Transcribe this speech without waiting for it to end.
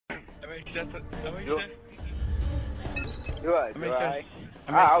I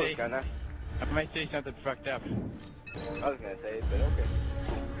was gonna. I might say something fucked up. I was gonna say it, but okay.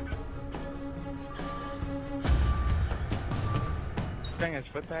 Thing is,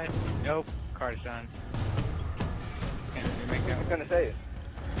 put that. Nope. Car's done. Can't really make I was that. gonna say it.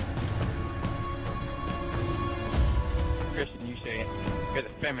 Christian, you say it. You're the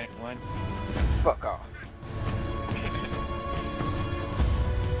feminine one. Fuck off.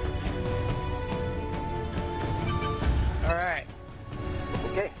 Alright.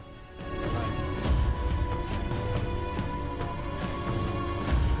 Okay.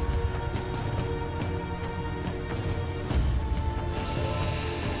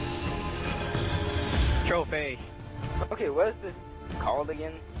 Trophy. Okay, what is this called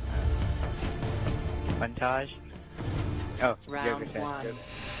again? Funtage. Oh, Round Joker said. one. Joker.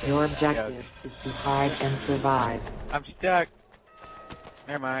 Your objective is to hide and survive. I'm stuck.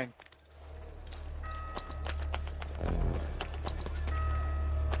 Never mind.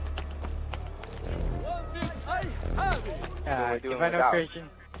 doing If I know without. Christian,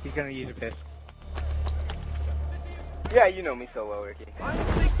 he's gonna use a pistol. Yeah, you know me so well, Ricky.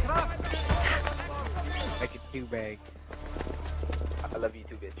 Like a two-bag. I love you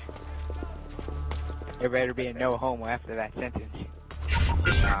too, bitch. There better be a no homo after that sentence.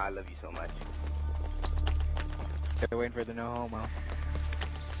 Nah, I love you so much. They're waiting for the no homo.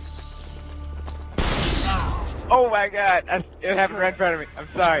 Oh my god! It happened right in front of me. I'm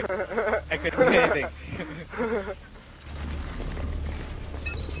sorry. I couldn't do anything.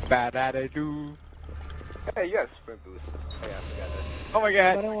 Ba-da-da-doo. Hey, you have sprint boost. Oh, yeah, I forgot that. Oh my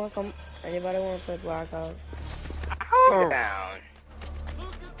god. Anybody want to play Black Ops? Calm down.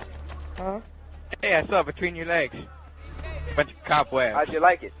 Huh? Hey, I saw it between your legs. Bunch of cobwebs. How'd you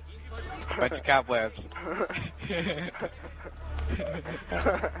like it? Bunch of cobwebs.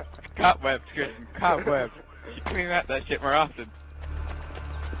 Cobwebs, Christian. Cobwebs. You should clean out that shit more often.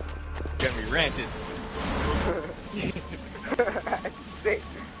 Gonna be ranted. Say,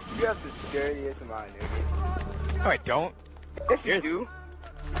 you have the scariest mind, nigga. No, I don't. Yes, you do.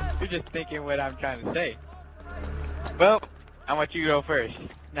 You're just thinking what I'm trying to say. Well, I want you to go first.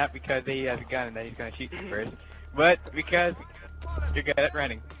 Not because he has a gun and that he's gonna shoot you first, but because you're good at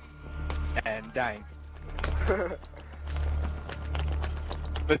running and dying.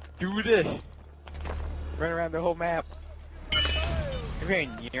 Let's do this. Run around the whole map.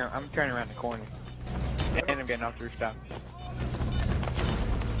 I'm turning around the corner. And I'm getting off the rooftop.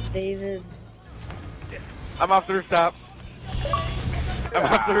 David. I'm off the rooftop. I'm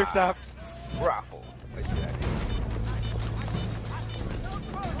off the rooftop. Raffle.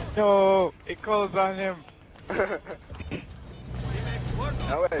 No, it closed on him. But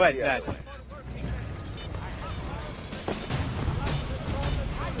nuts.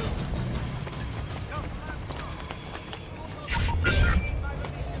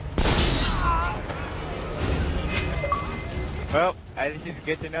 Well, it's just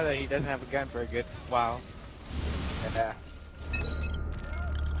good to know that he doesn't have a gun for a good while. Yeah.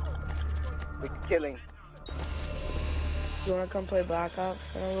 We're killing. You wanna come play Black Ops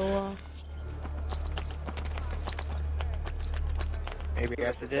for a little while? Maybe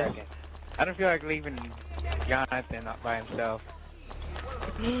after this. I don't feel like leaving Jonathan up by himself.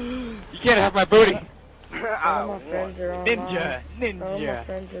 You can't have my booty! All my friends are online. Ninja! All my Ninja!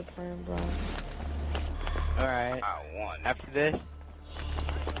 friends are playing Black. Alright. I won. After this.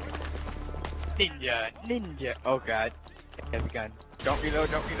 Ninja! Ninja! Oh god. He has a gun. Don't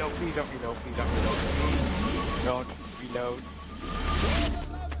reload, don't reload, please don't reload, please don't reload, please. Don't reload.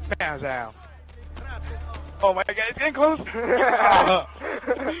 Bow. Oh my god, it's getting close!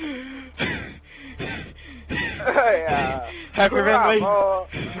 Yeah. Happy Ridley!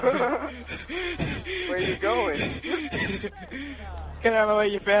 Where you going? Get out of the way,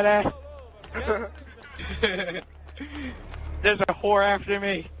 you fat ass! There's a whore after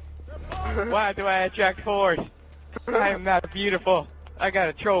me! Why do I attract whores? I am not beautiful. I got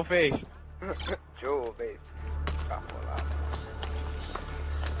a troll face. Troll face.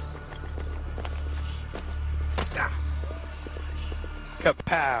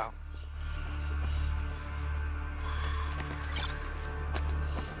 Kapow.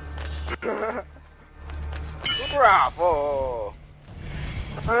 Bravo!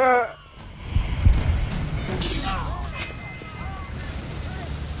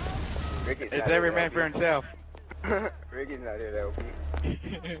 It's every man for himself. Ricky's not here to help you.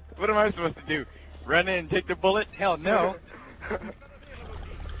 What am I supposed to do? Run in and take the bullet? Hell no.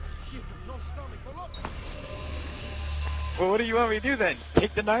 Well, what do you want me to do then?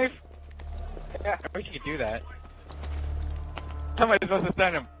 Take the knife? Yeah. I wish you could do that. How am I supposed to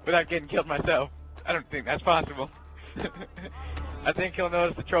stun him without getting killed myself? I don't think that's possible. I think he'll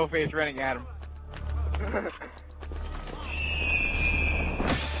notice the troll face running at him.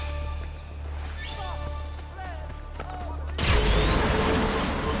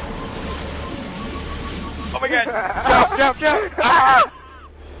 Oh my god! Jump! Ah!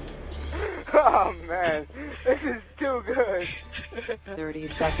 Oh man, this is too good. 30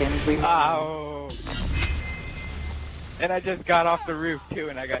 seconds remaining. Ow! And I just got off the roof too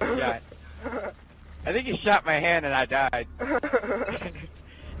and I got shot. I think he shot my hand and I died.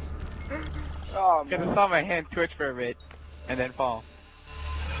 Oh Because I man. saw my hand twitch for a bit and then fall.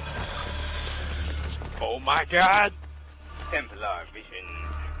 Oh my god! Templar vision.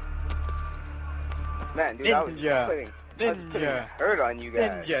 Man, dude, I was Ninja. putting Ninja! hurt on you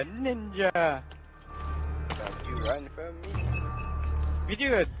guys. Ninja! Don't you run from me? You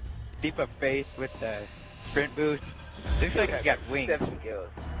do a leap of faith with the sprint boost. Looks like you got wings. 7 kills.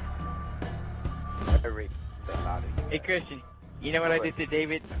 I raped the lot of you Hey guys. Christian, you know what I did to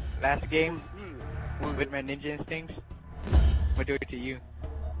David last game Mm. with my ninja instincts? I'm gonna do it to you.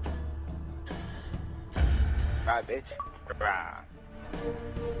 Right, bitch. Rah.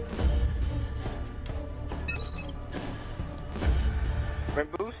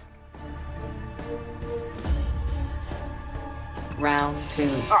 Sprint boost? Round 2.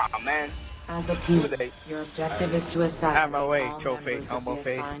 Oh man. As a Too team, late. your objective is to assassinate Out my way, all troll face, members of homo the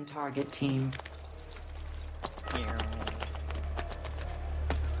face. assigned target team.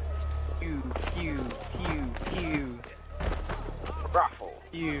 Pew, pew, pew, pew, Raffle.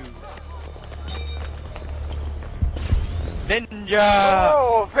 pew. Ninja!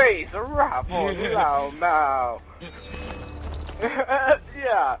 Oh, face, raffle, loud mouth.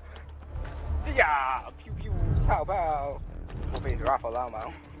 Yeah. Yeah. Pew pew. Pow pow. Oh, face, raffle, loud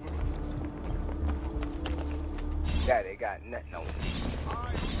mouth. Yeah, they got nothing on me.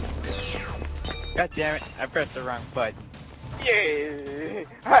 God damn it, I pressed the wrong button. Yeah.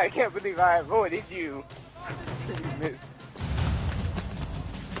 I can't believe I avoided you. You missed.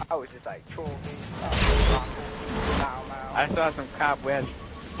 I was just like trolling. Raffle, loud mouth. I saw some cobwebs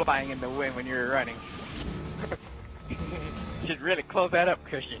flying in the wind when you were running. You should really close that up,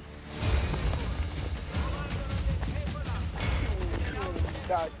 Christian.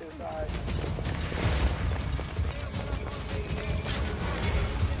 Side to side.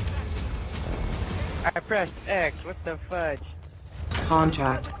 I pressed X, what the fudge?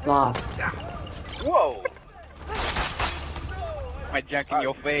 Contract lost. Whoa! My junk in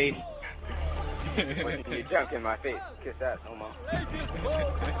your face. When you junk in my face, kiss that, homo.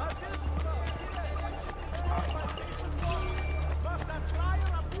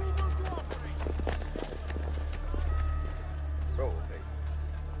 Roll, baby.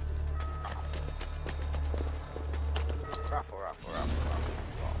 Raffle, raffle,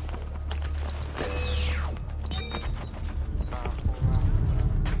 raffle,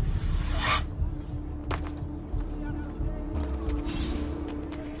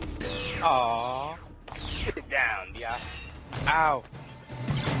 Aww. sit down, yeah. Ow.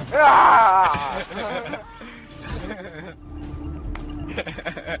 Ah!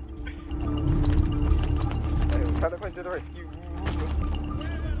 Try to punch to the rescue.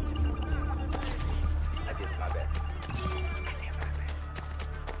 I did my best.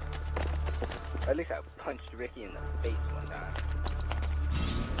 At least I punched Ricky in the face one time.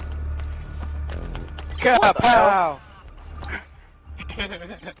 Kapow!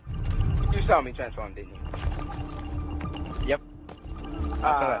 You saw me transform, didn't you? Yep. I saw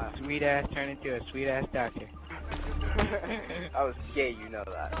Ah. that sweet ass turn into a sweet ass doctor. I was gay, you know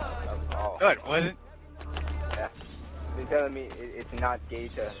that. That was all. No, it wasn't. Yeah. They're telling me it's not gay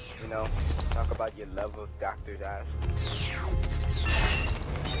to, you know, talk about your love of doctor's ass.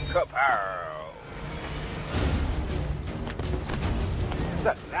 Kapow!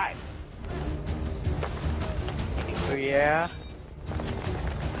 What's that? Oh yeah?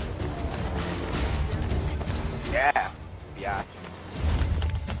 Yeah. Yeah.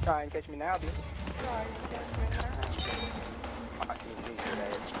 Try and catch me now, bitch. Try and catch me now. Watch me do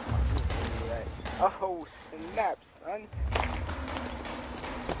that. Watch me do that. Oh, snap, son.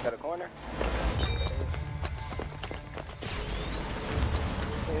 Got a corner.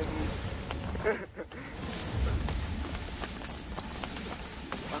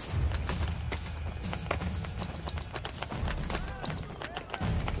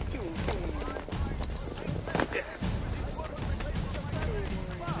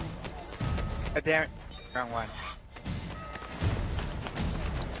 God damn it. Wrong one.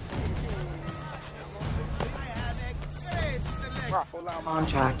 Raffle, loud mouth.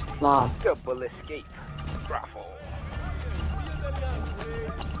 Contract lost. Double escape. Raffle.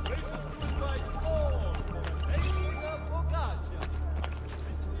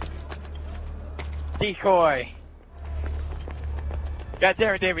 Decoy. God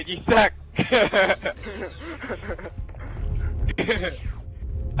damn it, David, you suck.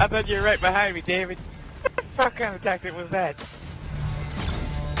 I thought you were right behind me, David. What the fuck kind of tactic was that?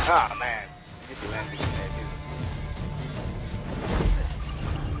 Oh man. Get the land there,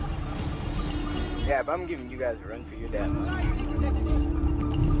 dude. Yeah, but I'm giving you guys a run for your damn money.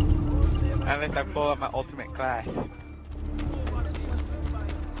 Unless I pull up my ultimate class.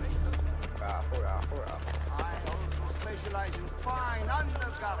 Hold on. I also specialize in fine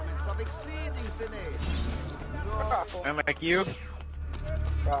undergarments of exceeding finish. Unlike you.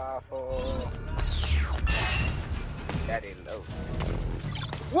 That is low.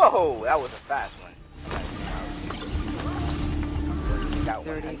 Whoa, that was a fast one. Got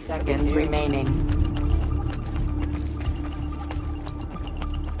 30 seconds remaining.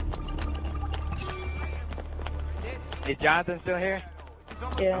 Is Jonathan still here?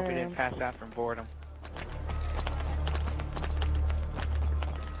 Yeah. I hope he didn't pass out from boredom.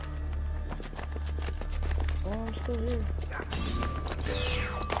 Oh, I'm still here.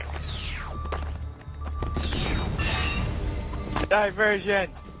 Diversion!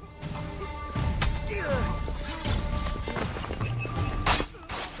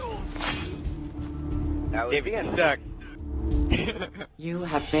 That was David, the you end. suck. You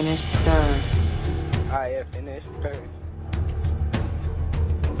have finished third. I have finished first.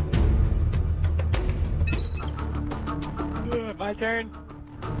 My turn?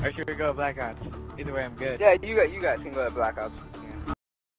 Or should we go Black Ops? Either way, I'm good. Yeah, you guys can go to Black Ops.